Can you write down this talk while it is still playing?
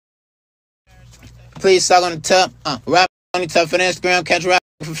Please suck on the tub. Rap on the tub for the Instagram. Catch rap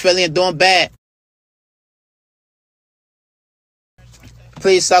for Philly and doing bad.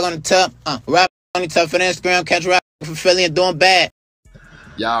 Please suck on the tub. Rap on the tub for the Instagram. Catch rap for Philly and doing bad.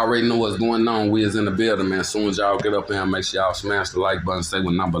 Y'all already know what's going on. We is in the building, man. As soon as y'all get up here, make sure y'all smash the like button. Say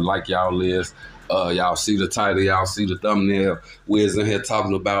what number like y'all is. Y'all see the title. Y'all see the thumbnail. We is in here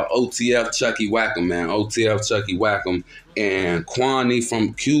talking about OTF ChuckyWackem, man. OTF ChuckyWackem and Quanny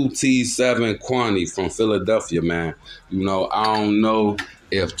from QT7 Quanny from Philadelphia, man. You know, I don't know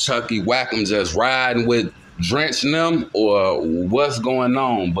if ChuckyWackem just riding with Drench and them or what's going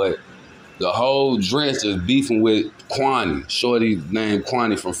on, but the whole Drench is beefing with Quanny. Shorty named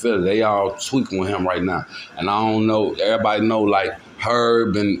Quanny from Philly. They all tweaking with him right now. And I don't know, everybody know like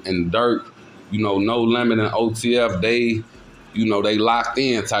Herb and Durk, you know, No Limit and OTF, they, you know, they locked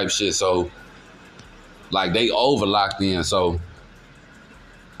in type shit. So, like they over locked in. So,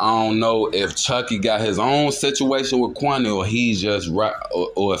 I don't know if Chucky got his own situation with Quanny or he's just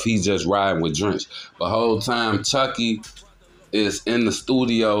or if he's just riding with Drench. But the whole time Chucky is in the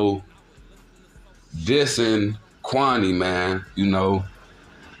studio dissing Quanny, man, you know,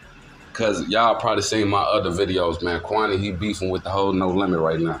 because y'all probably seen my other videos, man. Quanny, he beefing with the whole No Limit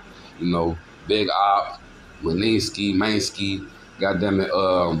right now. You know, Big Op, Wininski, Mainski, goddamn it,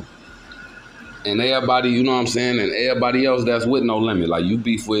 and everybody, you know what I'm saying, and everybody else that's with No Limit. Like, you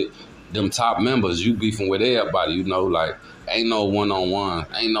beef with them top members, you beefing with everybody, you know, like, ain't no one-on-one.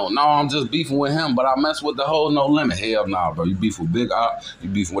 Ain't no, I'm just beefing with him, but I mess with the whole No Limit. Hell nah, bro. You beef with Big Op, you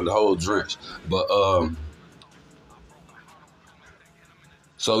beefing with the whole Drench. But,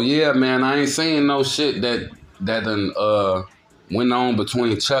 so yeah, man, I ain't saying no shit that done went on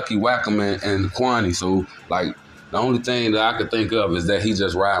between ChuckyWackem and Quanny. So, like, the only thing that I could think of is that he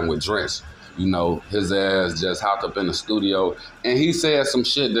just riding with Drench. You know, his ass just hopped up in the studio, and he said some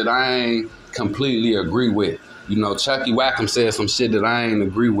shit that I ain't completely agree with. You know, ChuckyWackem said some shit that I ain't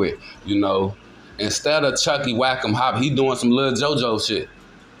agree with. You know, instead of ChuckyWackem hop, he doing some Lil JoJo shit.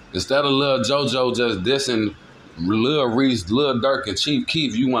 Instead of Lil JoJo just dissing Lil Reese, Lil Durk, and Chief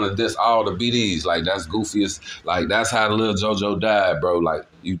Keef, you want to diss all the BDs. Like, that's goofiest. Like, that's how Lil JoJo died, bro. Like,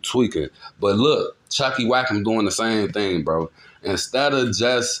 you tweaking. But look, ChuckyWackem doing the same thing, bro. Instead of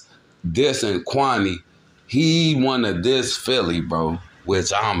just dissing Quanny, he want to diss Philly, bro,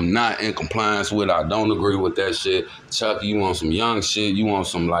 which I'm not in compliance with. I don't agree with that shit. Chucky, you want some young shit. You want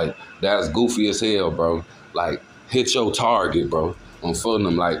some, like, that's goofy as hell, bro. Like, hit your target, bro, on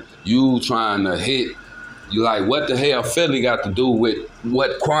Fulham. Like, you trying to hit, you like, what the hell Philly got to do with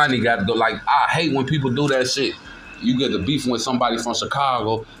what Quanny got to do? Like, I hate when people do that shit. You get to beefing with somebody from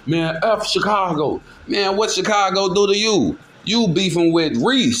Chicago. Man, F Chicago. Man, what Chicago do to you? You beefing with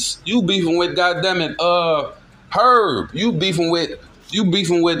Reese. You beefing with goddamn Herb. You beefing with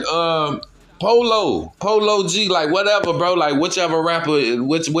Polo G, like whatever, bro. Like whichever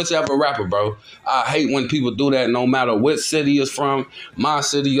rapper, bro. I hate when people do that no matter what city is from, my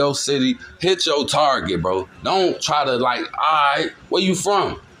city, your city. Hit your target, bro. Don't try to like, all right, where you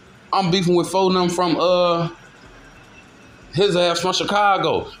from? I'm beefing with Fulham from his ass from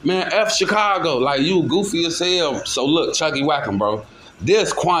Chicago. Man, F Chicago. Like, you goofy as hell. So look, ChuckyWackem, bro.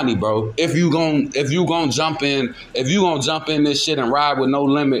 This Quanny, bro. If you gonna jump in this shit and ride with No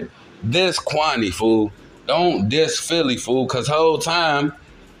Limit, this Quanny, fool. Don't diss Philly, fool. Cause whole time,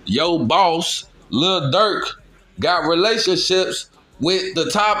 yo boss, Lil Durk, got relationships with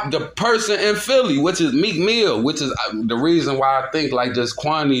the person in Philly, which is Meek Mill, which is the reason why I think like this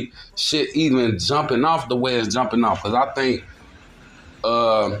Quanny shit even jumping off the way it's jumping off. Cause I think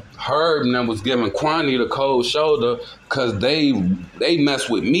Herb and them was giving Quanny the cold shoulder cause they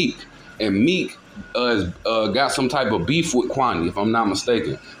mess with Meek, and Meek got some type of beef with Quanny, if I'm not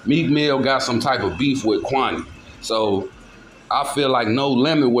mistaken. Meek Mill got some type of beef with Quanny. So I feel like No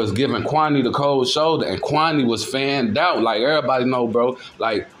Limit was giving Quanny the cold shoulder, and Quanny was fanned out. Like, everybody know, bro,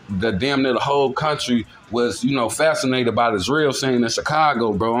 like, the damn near the whole country was, you know, fascinated by this real scene in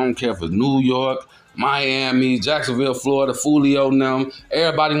Chicago, bro. I don't care if it's New York, Miami, Jacksonville, Florida, Fulio, and them.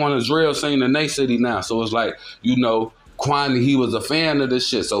 Everybody want a drill scene in their city now. So it's like, you know, Quanny, he was a fan of this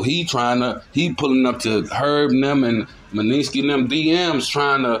shit. So he pulling up to Herb and them and Wininski and them DMs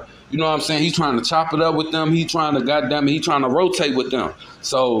trying to, you know what I'm saying? He's trying to chop it up with them. He trying to rotate with them.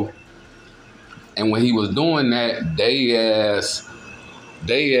 So, and when he was doing that, they ass,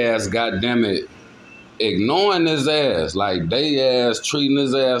 goddamn it, ignoring his ass. Like, they ass treating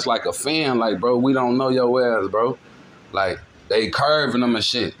his ass like a fan. Like, bro, we don't know your ass, bro. Like, they curving him and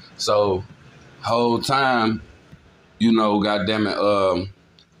shit. So, whole time, you know, goddamn it,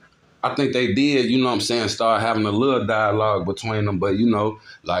 I think they did, you know what I'm saying, start having a little dialogue between them. But, you know,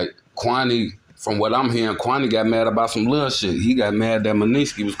 like, Quanny from what I'm hearing, Quanny got mad about some little shit. He got mad that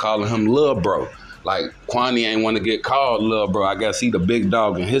Maniski was calling him Lil Bro. Like, Quanny ain't want to get called Lil Bro. I guess he the big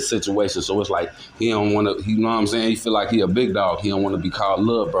dog in his situation, so it's like he don't want to, you know what I'm saying? He feel like he a big dog. He don't want to be called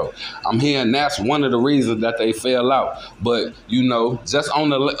Lil Bro. I'm hearing that's one of the reasons that they fell out. But, you know, just on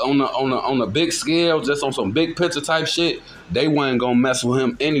the big scale, just on some big picture type shit, they wasn't going to mess with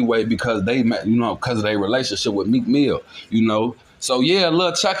him anyway because they, you know, because of their relationship with Meek Mill, you know? So, yeah,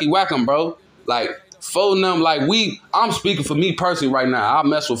 little ChuckyWackem, bro. Like, folding them, like I'm speaking for me personally right now. I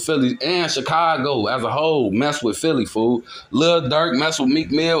mess with Philly and Chicago as a whole. Mess with Philly, fool. Lil Durk mess with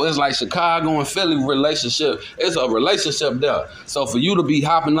Meek Mill. It's like Chicago and Philly relationship. It's a relationship there. So for you to be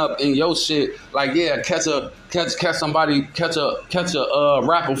hopping up in your shit, like yeah, catch a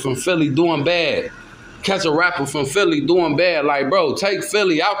rapper from Philly doing bad. Catch a rapper from Philly doing bad. Like bro, take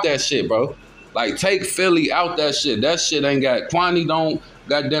Philly out that shit, bro. Like take Philly out that shit. That shit ain't got Quanny don't.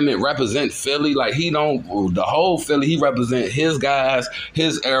 Goddamn it, represent Philly. Like he don't, the whole Philly, he represent his guys,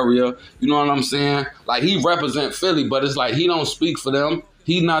 his area. You know what I'm saying? Like he represent Philly, but it's like he don't speak for them.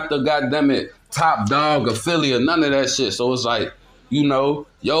 He not the goddamn it top dog of Philly or none of that shit. So it's like, you know,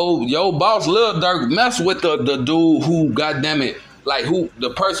 yo boss Lil Durk mess with the dude who goddamn it, like who the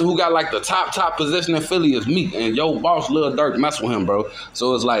person who got like the top position in Philly is Meek, and yo boss Lil Durk mess with him, bro.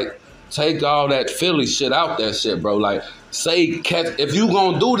 So it's like take all that Philly shit out that shit, bro. Like say catch, if you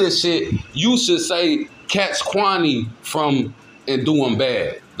gonna do this shit, you should say catch Quanny from and doing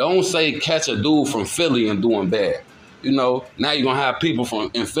bad. Don't say catch a dude from Philly and doing bad. You know, now you're gonna have people from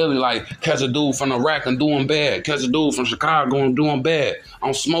in Philly like catch a dude from Iraq and doing bad, catch a dude from Chicago and doing bad.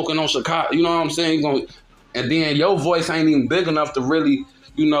 I'm smoking on Chicago, you know what I'm saying? You're gonna, and then your voice ain't even big enough to really,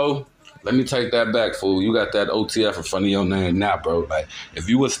 you know. Let me take that back, fool. You got that OTF in front of your name now, bro. Like, if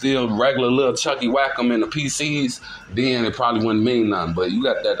you was still regular little ChuckyWackem in the PCs, then it probably wouldn't mean nothing. But you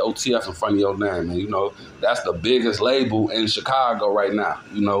got that OTF in front of your name, and you know, that's the biggest label in Chicago right now,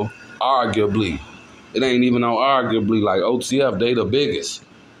 you know, arguably. It ain't even no arguably, like OTF, they the biggest.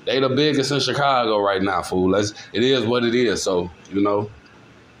 They the biggest in Chicago right now, fool. It is what it is, so, you know.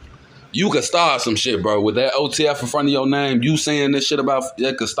 You could start some shit, bro. With that OTF in front of your name, you saying this shit about,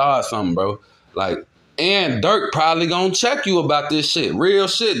 it could start something, bro. Like, and Durk probably gonna check you about this shit. Real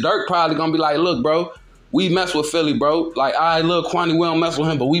shit. Durk probably gonna be like, look, bro, we mess with Philly, bro. Like, all right, look, Quanny, we don't mess with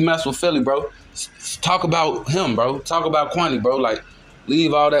him, but we mess with Philly, bro. Talk about him, bro. Talk about Quanny, bro. Like,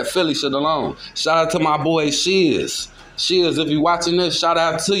 leave all that Philly shit alone. Shout out to my boy Shiz. Shiz, if you watching this, shout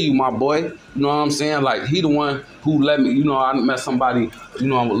out to you, my boy. You know what I'm saying? Like, he the one who let me, you know, I met somebody, you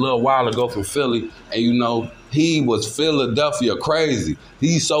know, a little while ago from Philly, and, you know, he was Philadelphia crazy.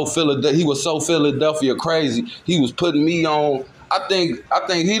 He was so Philadelphia crazy. He was putting me on, I think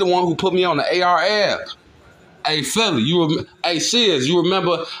he the one who put me on the AR app. Hey, Philly, hey, Shiz, you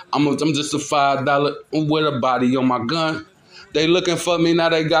remember, I'm just a $5 with a body on my gun. They looking for me, now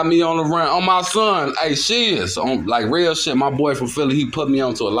they got me on the run. On my son, hey, Shiz, on like real shit. My boy from Philly, he put me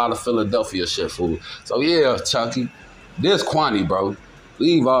on to a lot of Philadelphia shit, fool. So yeah, Chucky, this Quanny, bro.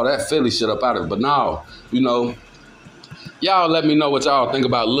 Leave all that Philly shit up out of it. But now, you know, y'all let me know what y'all think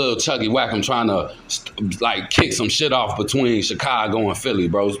about Lil ChuckyWackem trying to like kick some shit off between Chicago and Philly,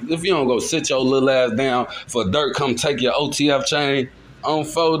 bro. If you don't go sit your little ass down for Durk come take your OTF chain, don't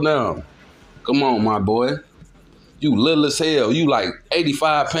fold down. Come on, my boy. You little as hell. You like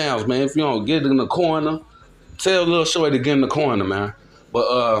 85 pounds, man. If you don't get in the corner, tell Lil Shorty to get in the corner, man.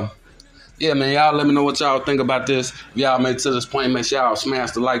 But, yeah, man, y'all let me know what y'all think about this. If y'all made it to this point, make sure y'all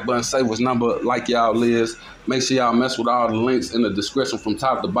smash the like button, say what's number like y'all is. Make sure y'all mess with all the links in the description from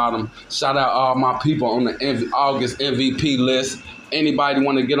top to bottom. Shout out all my people on the August MVP list. Anybody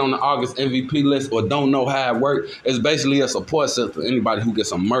want to get on the August MVP list or don't know how it works, it's basically a support system. Anybody who gets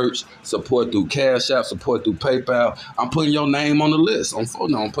some merch, support through Cashapp, support through PayPal. I'm putting your name on the list. I'm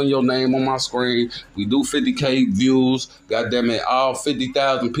putting your name on my screen. We do 50K views. God damn it, all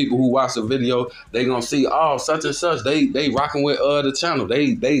 50,000 people who watch the video, they gonna see, oh, such and such. They rocking with the channel.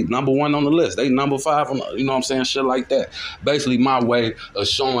 They number 1 on the list. They number 5 on the, you know what I'm saying? Shit like that. Basically my way of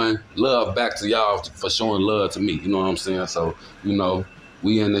showing love back to y'all for showing love to me. You know what I'm saying? So, you know,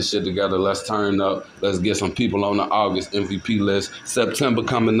 we in this shit together. Let's turn up. Let's get some people on the August MVP list. September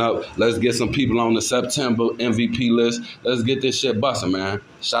coming up. Let's get some people on the September MVP list. Let's get this shit busting, man.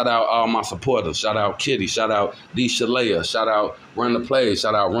 Shout out all my supporters. Shout out Kitty. Shout out D. Shalea. Shout out Run the Play.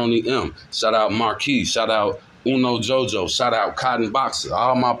 Shout out Ronnie M. Shout out Marquis. Shout out Uno Jojo. Shout out Cotton Boxer.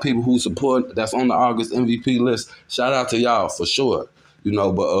 All my people who support that's on the August MVP list. Shout out to y'all for sure. You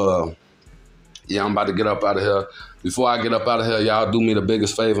know, but yeah, I'm about to get up out of here. Before I get up out of here, y'all do me the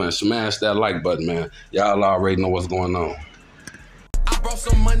biggest favor and smash that like button, man. Y'all already know what's going on. brought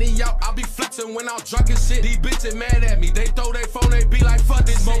some money out, I be flexing when I'm drunk and shit. These bitches mad at me, they throw their phone, they be like, fuck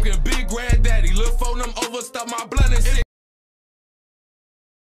this. Smoking big granddaddy, lil' phone them overstuff my blunt and shit.